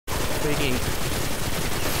so you can.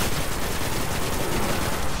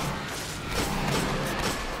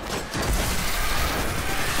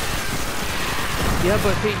 Yeah,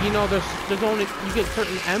 but see, you know, there's only, you get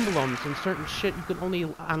certain emblems and certain shit you can only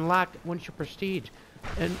unlock once you prestige,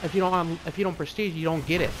 and if you don't prestige, you don't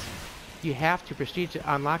get it. You have to prestige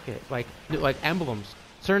to unlock it, like emblems.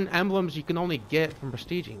 Certain emblems you can only get from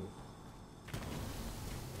prestiging.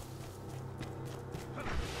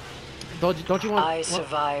 Don't you want? I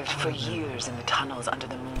survived for years in the tunnels under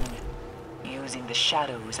the moon, using the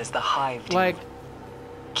shadows as the hive do. Like,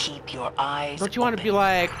 keep your eyes. Don't you want to be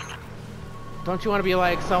like? Don't you want to be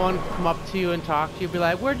like someone come up to you and talk to you, be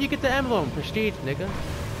like, where do you get the emblem? Prestige, nigga.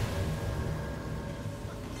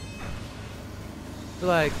 Be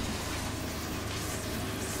like.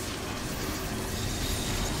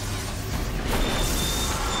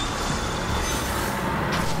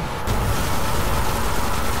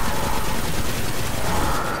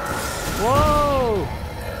 Whoa!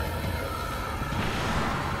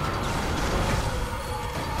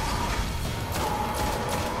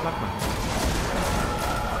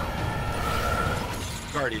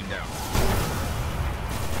 Guardian down.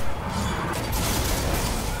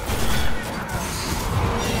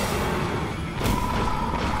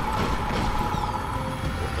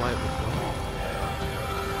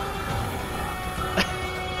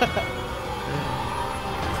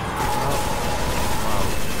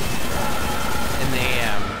 In the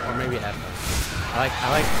AM or maybe FM. I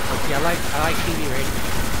like TV radio.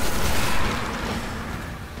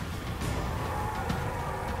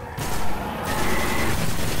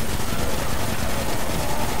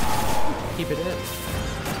 Keep it in.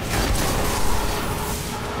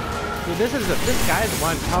 Dude, this guy's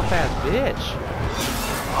one tough ass bitch.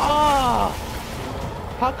 Oh,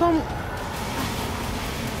 how come?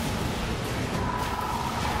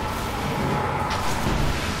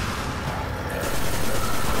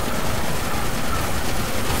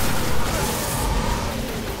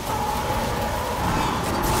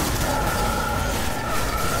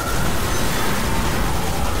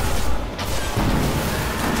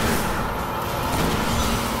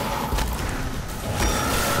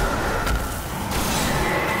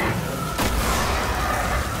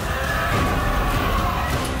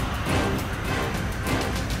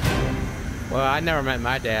 Well, I never met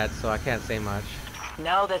my dad, so I can't say much.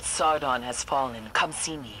 Now that Sardon has fallen, come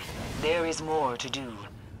see me. There is more to do.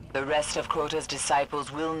 The rest of Crota's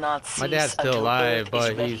disciples will not cease. My dad's still until alive, Earth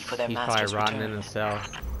but is ready he's for their probably master's rotting return. in a cell.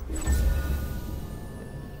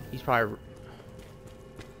 He's probably.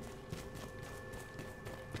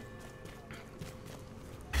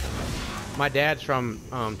 My dad's from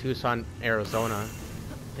Tucson, Arizona.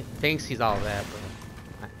 Thinks he's all that,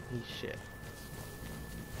 but he's shit.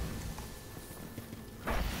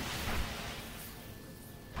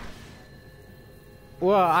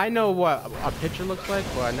 Well, I know what a picture looks like,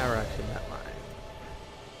 but I never actually met mine.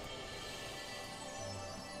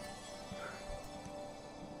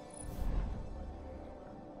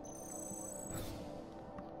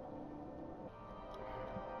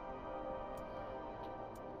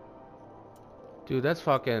 Dude, that's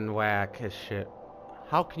fucking whack as shit.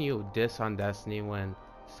 How can you diss on Destiny when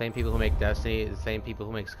the same people who make Destiny is the same people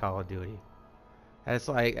who makes Call of Duty? That's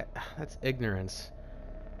like, that's ignorance.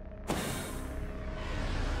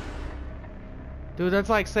 Dude, that's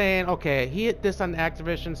like saying, okay, he hit this on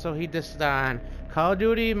Activision, so he dissed on Call of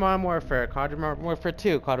Duty Modern Warfare, Call of Duty Modern Warfare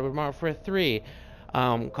 2, Call of Duty Modern Warfare 3,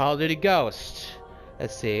 Call of Duty Ghost.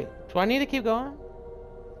 Let's see. Do I need to keep going?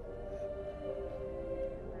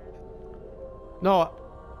 No.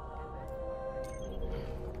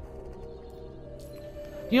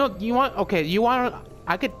 You know, you want, okay, you want,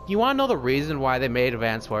 you want to know the reason why they made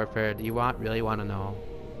Advanced Warfare? Do you really want to know?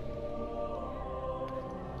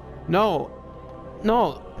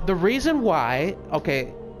 No, the reason why,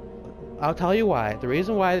 okay, I'll tell you why. The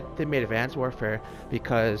reason why they made Advanced Warfare,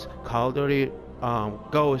 because Call of Duty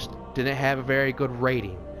Ghost didn't have a very good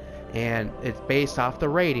rating. And it's based off the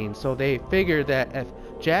rating. So they figured that if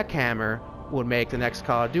Jackhammer would make the next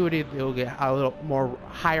Call of Duty, it'll get a little more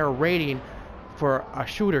higher rating for a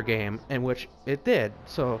shooter game, in which it did.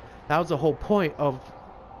 So that was the whole point of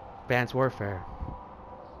Advanced Warfare.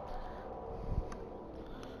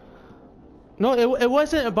 No, it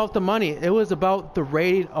wasn't about the money. It was about the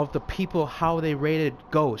rating of the people, how they rated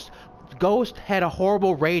Ghost. Ghost had a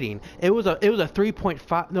horrible rating. It was a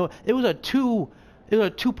 3.5. No, it was a 2. It was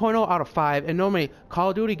a 2.0 out of 5. And normally Call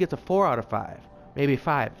of Duty gets a 4 out of 5, maybe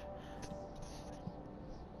 5.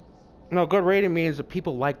 No, good rating means that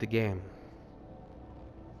people like the game.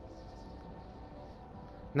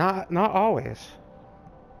 Not always.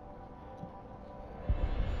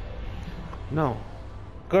 No.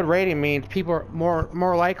 Good rating means people are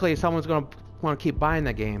more likely someone's gonna want to keep buying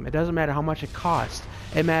the game. It doesn't matter how much it costs.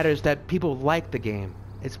 It matters that people like the game.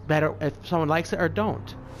 It's better if someone likes it or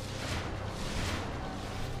don't.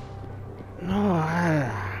 No,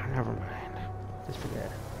 never mind. Just forget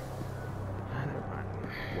it. Never mind.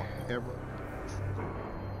 Whatever.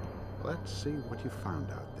 Let's see what you found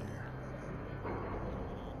out there.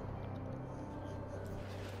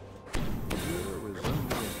 Gear is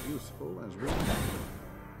only as useful as we make it.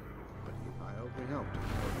 But I hope we helped.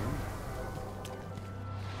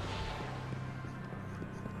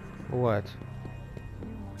 What?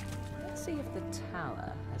 Let's see if the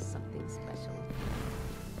tower has something special.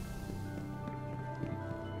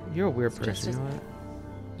 You're a weird It's person, just you know what?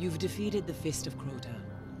 You've defeated the Fist of Crota,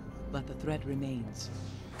 but the threat remains.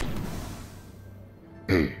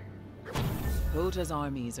 Crota's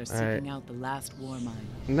armies are seeking out the last war mine.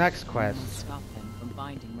 Next We quest. must stop them from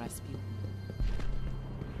finding Rasputin.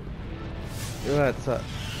 What's up?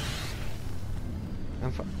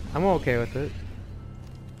 I'm okay with it.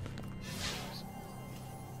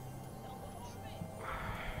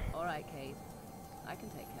 All right, Kate. I can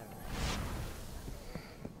take care of it.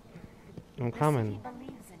 I'm coming.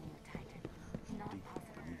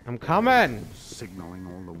 I'm coming! Signaling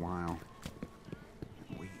all the while.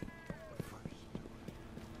 We first.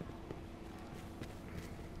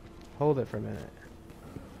 Hold it for a minute.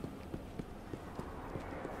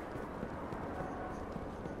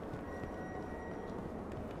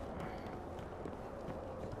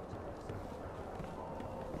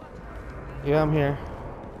 Yeah, I'm here.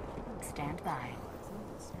 Stand by.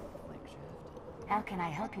 How can I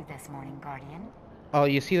help you this morning, Guardian? Oh,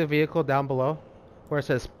 you see the vehicle down below? Where it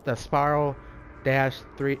says the Sparrow Dash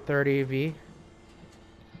 330V?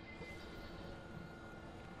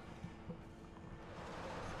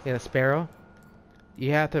 Yeah, the Sparrow.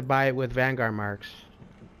 You have to buy it with Vanguard marks.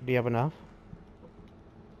 Do you have enough?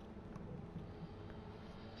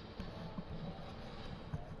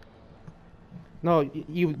 No,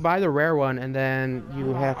 you buy the rare one and then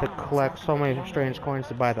you have to collect so many strange coins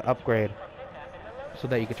to buy the upgrade so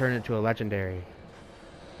that you can turn it into a legendary.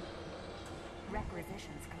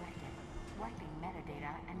 Requisitions collected. Wiping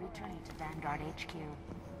metadata and returning to Vanguard HQ.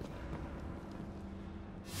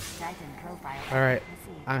 Titan profile. Alright,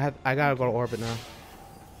 I gotta go to orbit now.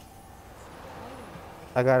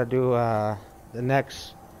 I gotta do the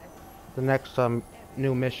next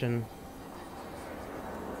new mission.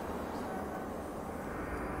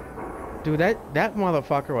 Dude, that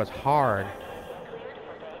motherfucker was hard.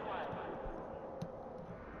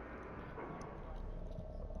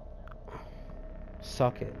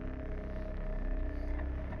 Suck it.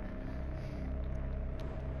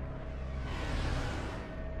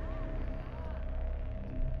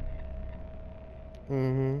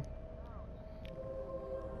 Mm-hmm.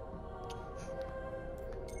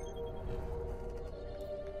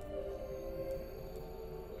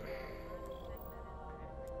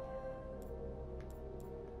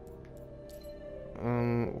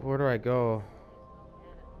 Where do I go?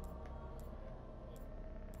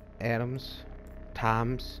 Adams?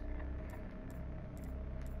 Tom's?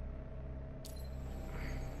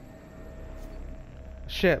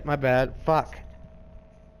 Shit, my bad. Fuck.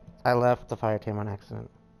 I left the fire team on accident.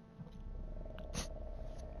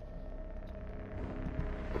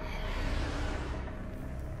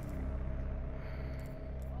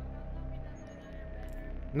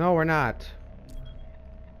 No, we're not.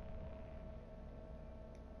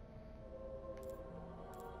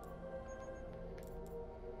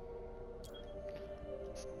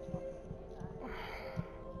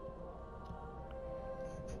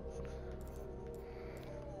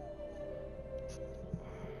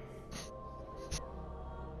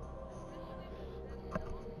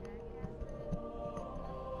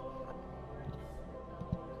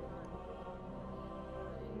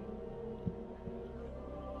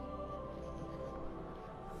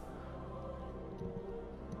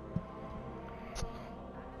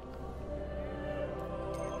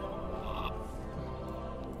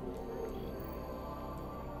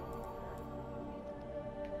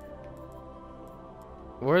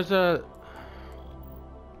 Where's the...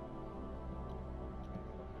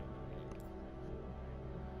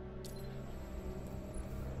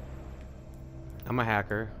 I'm a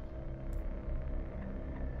hacker.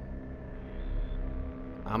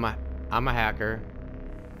 I'm a hacker.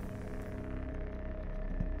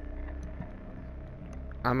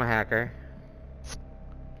 I'm a hacker.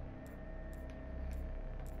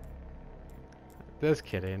 Just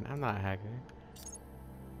kidding. I'm not a hacker.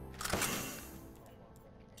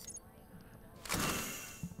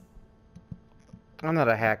 I'm not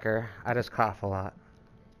a hacker. I just cough a lot.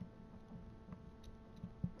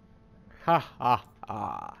 Ha ha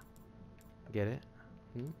ha. Get it?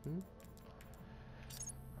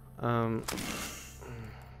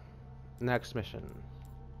 Next mission.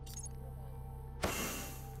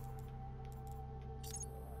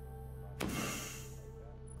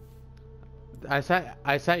 I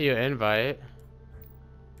sent you an invite.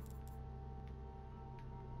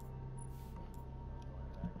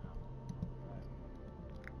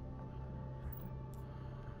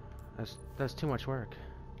 That's too much work.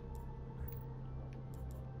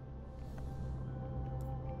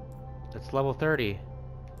 It's level 30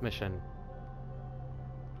 mission.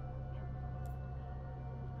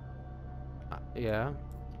 Yeah.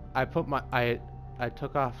 I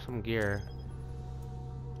took off some gear.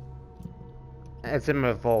 It's in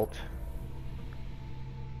my vault.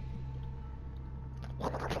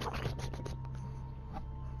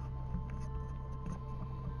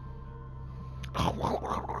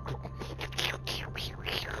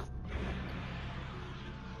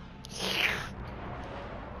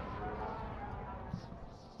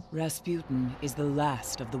 Rasputin is the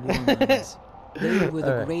last of the Warminds. They were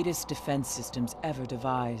the greatest defense systems ever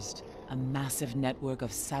devised. A massive network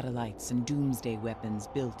of satellites and doomsday weapons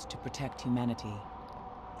built to protect humanity.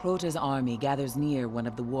 Crota's army gathers near one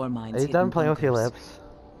of the Warminds' Are you done playing with your bunkers. lips?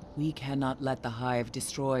 We cannot let the Hive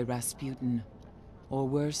destroy Rasputin. Or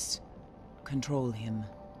worse, control him.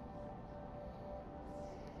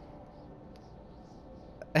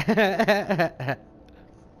 I'm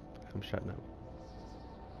shutting up.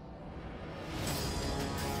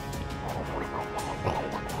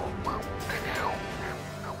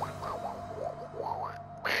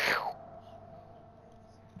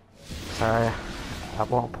 Sorry, I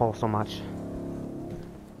won't pull so much.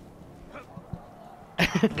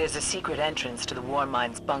 There's a secret entrance to the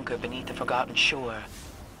Warmind's bunker beneath the Forgotten Shore.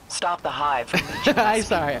 Stop the Hive from reaching I'm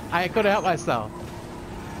sorry, I couldn't help myself.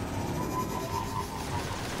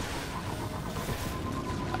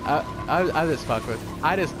 I just fuck with.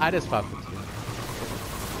 I just fuck with you.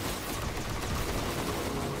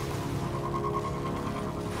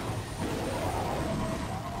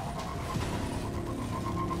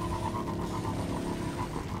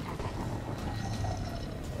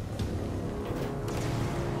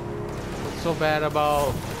 What's so bad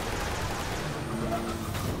about?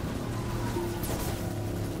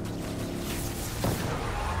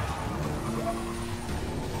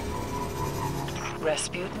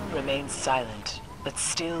 Rasputin remains silent, but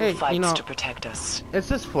still Hey, fights to protect us. It's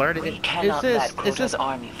just flirting. We cannot let Crota's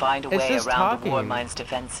army find a way just around talking. the Warmind's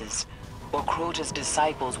defenses, or Crota's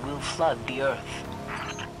disciples will flood the Earth.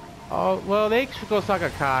 Oh well, they should go suck a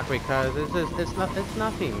cock because it's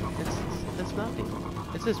nothing. It's nothing.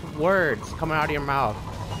 It's just words coming out of your mouth.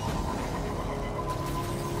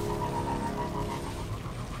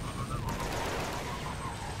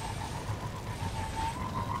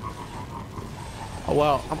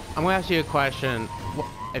 Well, I'm gonna ask you a question.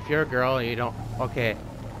 If you're a girl and you don't, okay,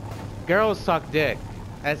 girls suck dick.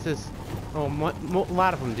 That's just, a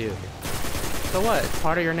lot of them do. So what? It's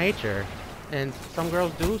part of your nature, and some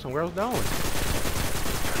girls do, some girls don't.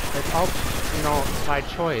 It's all, by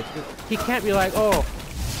choice. He can't be like, oh,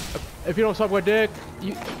 if you don't suck my dick,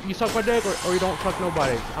 you suck my dick, or you don't suck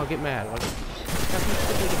nobody. I'll get mad. Like, that's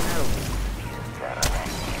what you get mad over.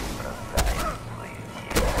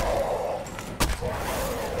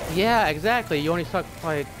 Yeah, exactly. You only suck,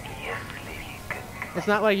 like... It's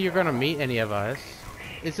not like you're gonna meet any of us.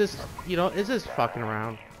 It's just, it's just fucking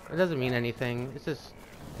around. It doesn't mean anything. It's just...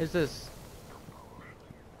 It's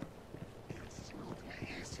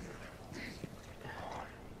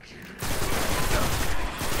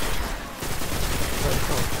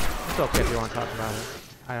okay if you want to talk about it.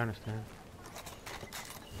 I understand.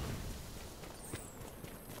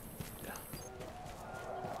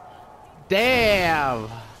 Damn!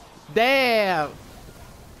 Damn!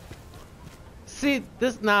 See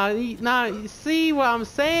this now? You see what I'm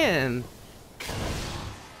saying?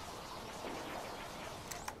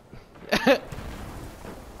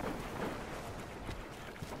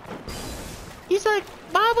 He's like,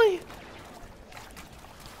 Bobby.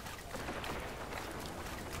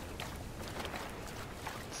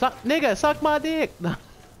 Nigga, suck my dick.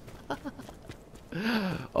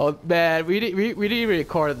 Oh man, we didn't even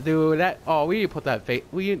record it, dude. We didn't put that fake.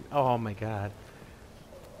 Oh my god.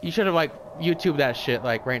 You should have like YouTube that shit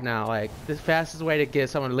like right now. Like the fastest way to get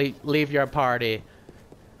someone to leave your party.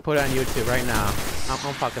 Put it on YouTube right now.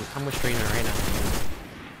 I'm restraining it right now.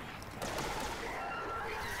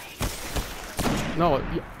 No,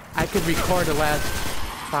 I could record the last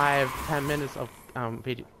 5-10 minutes of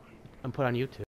video and put on YouTube.